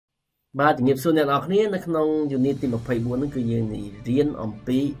បាទជំរាបសួរអ្នកនរគ្នានៅក្នុង unit ទី 24 នឹងគឺយើងនឹងរៀនអំ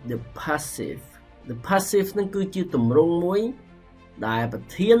ពី the passive នឹងគឺជាទម្រង់មួយដែលប្រ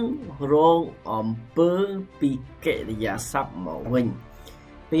ធានរងអំពើពីកិរិយាសព្ទមកវិញ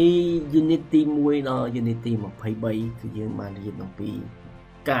ពី unit ទី 1 ដល់ unit ទី 23 គឺយើងបានរៀនអំពី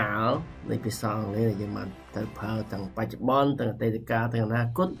កាលនៃភាសាអង់គ្លេសដែលយើងបានទៅប្រើទាំងបច្ចុប្បន្នទាំងអតីតកាលទាំងអនា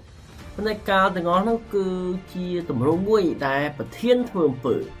គតប៉ុន្តែកាលទាំងអស់នោះគឺជាទម្រង់មួយដែលប្រធានធ្វើអំ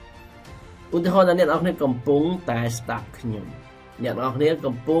ពើឧទាហរណ៍អ្នកនរគ្នាកំពុងតែស្ដាប់ខ្ញុំអ្នកនរគ្នា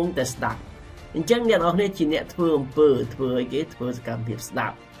កំពុងតែស្ដាប់អញ្ចឹងអ្នកនរគ្នាជាអ្នកធ្វើអំពើធ្វើអីគេធ្វើសកម្មភាពស្ដា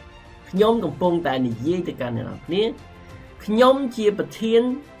ប់ខ្ញុំកំពុងតែនិយាយទៅកាន់អ្នកនរគ្នាខ្ញុំជាប្រធាន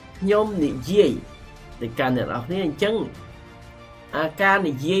ខ្ញុំនិយាយទៅកាន់អ្នកនរគ្នាអញ្ចឹងអាការ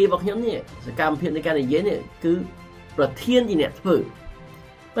និយាយរបស់ខ្ញុំនេះសកម្មភាពនៃការនិយាយនេះគឺប្រធានជាអ្នកធ្វើ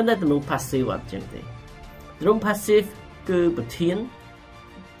ប៉ុន្តែទម្រង់ passive អត់ចឹងទេទម្រង់ passive គឺប្រធាន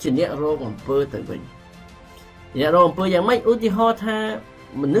ជាអ្នករងអំពើទៅវិញអ្នករងអំពើយ៉ាងម៉េចឧទាហរណ៍ថា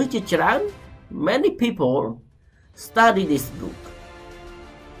មនុស្សជាច្រើន many people study this book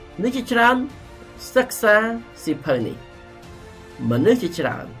មនុស្សជាច្រើនសិក្សាសៀវភៅនេះមនុស្សជាច្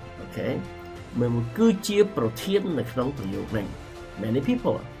រើនអូខេมันគឺជាប្រធាននៅក្នុងប្រយោគនេះ many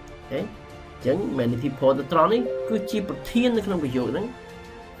people អូខេអញ្ចឹង many people ទៅត្រង់នេះគឺជាប្រធាននៅក្នុងប្រយោគហ្នឹង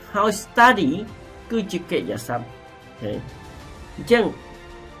ហើយ study គឺជាកិរិយាសព្ទអូខេអញ្ចឹង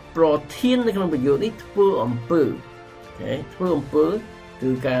ប្រធាននៅក្នុងប្រយោគនេះធ្វើអំពើអូខេធ្វើអំពើគឺ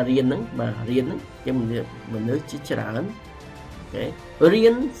ការរៀនហ្នឹងបាទរៀនហ្នឹងជាមនុស្សជាច្រើនអូខេរៀ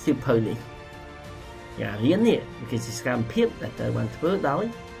នសៀវភៅនេះការរៀននេះគឺជាសកម្មភាពដែលត្រូវបានធ្វើដោយ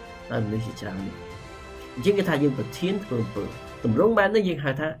មនុស្សជាច្រើនអញ្ចឹងគេថាយើងប្រធានធ្វើអំពើទម្រង់បែបនេះយើង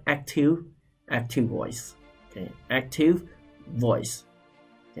ហៅថា active voice អូខេ active voice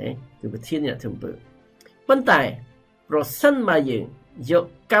អូខេគឺប្រធានអ្នកធ្វើអំពើប៉ុន្តែប្រសិនបើយើងយក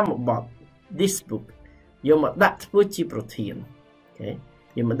កម្មបទ this book យកមកដាក់ធ្វើជាប្រធានអូខេ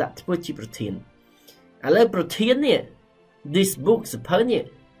យកមកដាក់ធ្វើជាប្រធានឥឡូវប្រធាននេះ this book សៀវភៅនេះ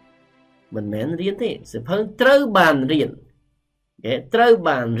មិនមែនរៀនទេសៀវភៅត្រូវបានរៀនអូខេត្រូវ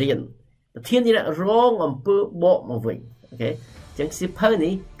បានរៀនប្រធាននេះរងអំពើបកមកវិញអូខេអញ្ចឹងសៀវភៅ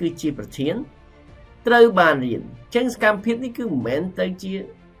នេះគឺជាប្រធានត្រូវបានរៀនអញ្ចឹងសកម្មភាពនេះគឺមិនមែនទៅជា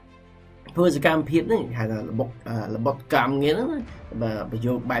ធ្វើសកម្មភាពហ្នឹងហៅថារបត់កម្មងារហ្នឹងបាទប្រ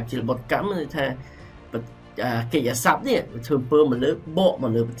យោគបែបជារបត់កម្មគឺថាកិរិយាសព្ទនេះធ្វើអំពើមកលើបកម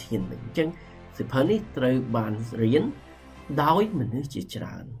កលើប្រធានវិញអញ្ចឹងសៀវភៅនេះត្រូវបានរៀនដោយមនុស្សជាច្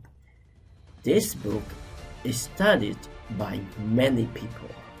រើន This book is studied by many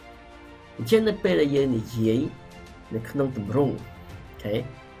people អញ្ចឹងនៅពេលដែលយើងនិយាយនៅក្នុងទម្រង់អូខេ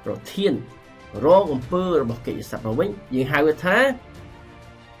ប្រធានរងអំពើរបស់កិរិយាសព្ទមកវិញយើងហៅវាថា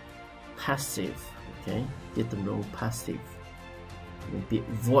passive អូខេជាទម្រង់ passive មានពាក្យ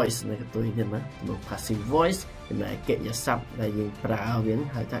voice នៅកន្ទុយនេះណាទម្រង់ passive voice ចំណែកកិរិយាសព្ទដែលយើងប្រើវា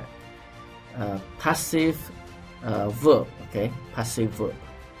ហៅថា passive verb អូខេ passive verb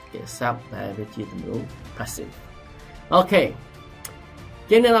កិរិយាសព្ទដែលវាជាទម្រង់ passive អូខេ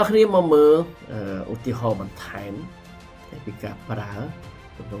ជាងអ្នកនរគ្នាមកមើលឧទាហរណ៍បន្ថែមពីការប្រើ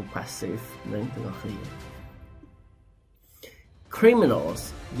ទម្រង់ passive នឹងទាំងអស់គ្នា criminals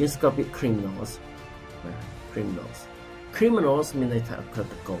យើងស្គាល់ពាក្យ criminals មានន័យថាក្រិ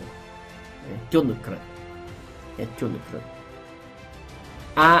តករជនក្រិត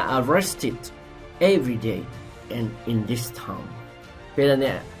are arrested every day and in this town ពេល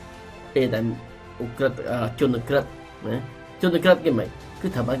ដែលឧក្រិដ្ឋជនក្រិតណាជនក្រិតគេមិនគឺ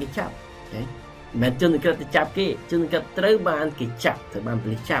ត្រូវបានគេចាប់អូខេមិនមែនជនក្រិតទៅចាប់គេជនក្រិតត្រូវបានគេចាប់ត្រូវបានប៉ូ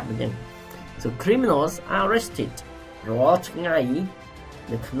លីសចាប់អញ្ចឹង so criminals are arrested រាល់ថ្ងៃ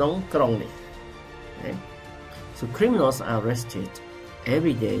នៅក្នុងក្រុងនេះ So criminals are arrested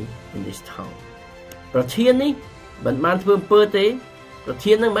every day in this town ប្រធាននេះមិនបានធ្វើអំពើទេប្រ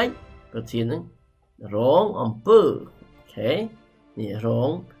ធានហ្នឹងមិនប្រធានហ្នឹងរងអំពើអូខេនេះរ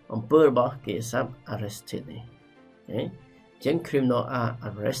ងអំពើរបស់គេសាប់ arrested នេះអូខេអញ្ចឹង criminal are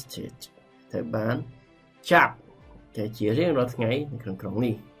arrested ត្រូវបានចាប់តែជារៀងរាល់ថ្ងៃនៅក្នុងក្រុង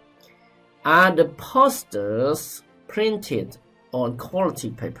នេះ are the posters printed on quality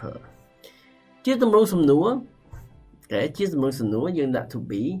paper ជាទម្រង់សំណួរតែជាទម្រង់សំណួរយើងដាក់ to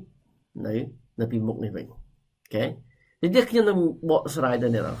be នៅពីមុខនេះវិញអូខេនេះខ្ញុំនឹងបកស្រាយដ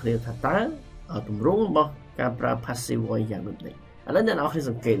ល់អ្នកនរគ្នាថាតើទម្រង់របស់ការប្រើ passive voice យ៉ាងដូចនេះឥឡូវអ្នកនរគ្នា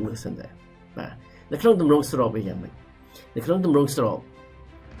សង្កេតមើលសិនដែរបាទនៅក្នុងទម្រង់ស្របវាយ៉ាងម៉េចនៅក្នុងទម្រង់ស្រប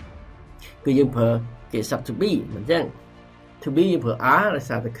គឺយើងប្រើកិរិយាសព្ទ to be មិនចឹង to be យើងប្រើ are ដោយ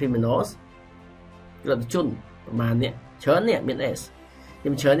សារតែ criminals ក្រិតជនប្រមាណនេះច្រើននេះមាន s ខ្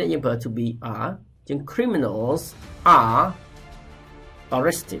ញុំច្រើននេះយើងប្រើ to be are ចឹង criminals are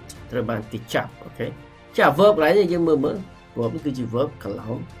arrested ត្រូវបានគេចាប់អូខេចា verb កន្លែងនេះយើងមើល verb គឺជា verb កន្ល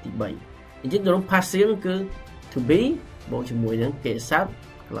ងទី3អញ្ចឹងទម្រង់ passive គឺ to be បូកជាមួយនឹងកិរិយាសព្ទ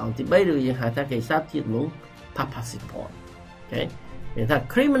កន្លងទី3ឬយើងហៅថាកិរិយាសព្ទជាទម្រង់ past participle អូខេនិយាយថា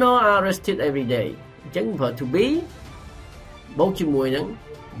criminal are arrested every day អញ្ចឹង verb to be បូកជាមួយនឹង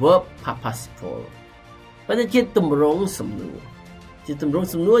verb past participle ប៉ុន្តែជាទម្រង់សំណួរជាទម្រង់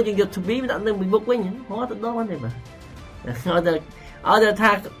សំណួរយើងយក to be ដាក់នៅមួយមុខវិញហត់ទៅដល់ហ្នឹងទេបាទឲ្យតែ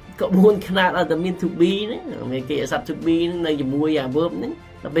ថាក្បួនខ្នាតឲ្យតែមាន to be ហ្នឹងមានគេអាស័ព្ទ to be ហ្នឹងនៅជាមួយអា verb ហ្នឹង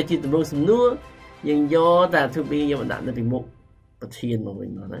ដល់ពេលជាទម្រង់សំណួរយើងយកតែ to be យកមកដាក់នៅពីមុខប្រធានមកវិញ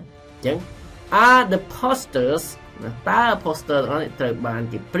មកណាអញ្ចឹង are the posters តើ poster ហ្នឹងត្រូវបាន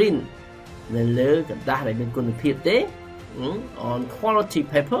គេ print នៅលើกระดาษដែលមានគុណភាពទេ on quality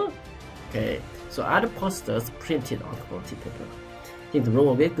paper okay so are the posters printed on quality paper ជាទម្រង់រ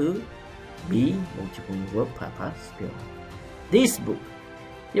បស់វាគឺ be មកជាមួយ verb past participle this book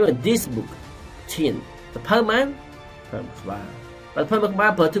this book ឈានសភៅបានប្រើក្បាលបើធ្វើមកក្បា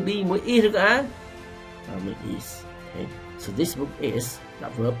លប្រើ to be មួយ is ឬក៏ are មួយ is okay so this book is ដា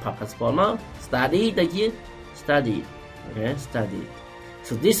ក់ verb past participle មក study ទៅជា studied okay studied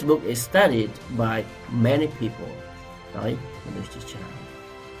so this book is studied by many people ហើយមនុស្សជាច្រើន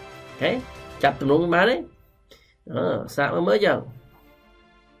okay ចាប់ទម្រង់បានទេសាកមើលចឹង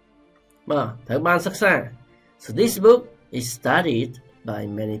បាទត្រូវបានសិក្សា so this book is studied by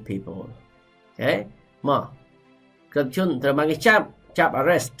many people okay មកក្រុមជនត្រូវបានគេចាប់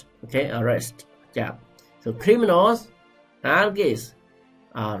arrest okay arrest ចាប់ so criminals are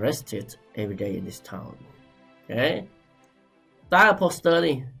arrested every day in this town okay តើ poster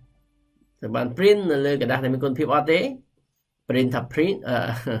នេះត្រូវបាន print នៅលើกระดาษដែលមានគុណភាពអត់ទេ print ថា print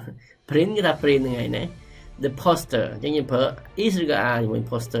print គេថា print ហ្នឹងឯងណា the poster អញ្ចឹងយើងប្រើ is ឬក៏ are ជាមួយ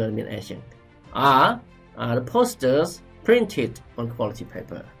poster មាន s ចឹង are the posters printed on quality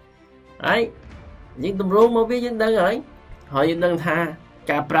paper ហើយយើងទម្រង់មកវាយើងដឹងហើយយើងដឹងថា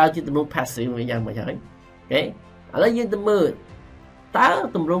ការប្រើជាទម្រង់ passive វាយ៉ាងម៉េចហើយអូខេឥឡូវយើងទៅមើលតើ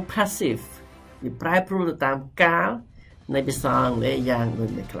ទម្រង់ passive វាប្រែប្រួលទៅតាមកាលនៃភាសាអង់គ្លេសយ៉ាងដូច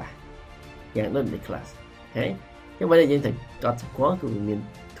នេះខ្លះអូខេចឹងបើយើងទៅកត់ស្គាល់គឺមាន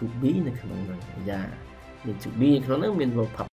to be នៅក្នុងហ្នឹងយ៉ាមាន to be ក្នុងហ្នឹងមាន verb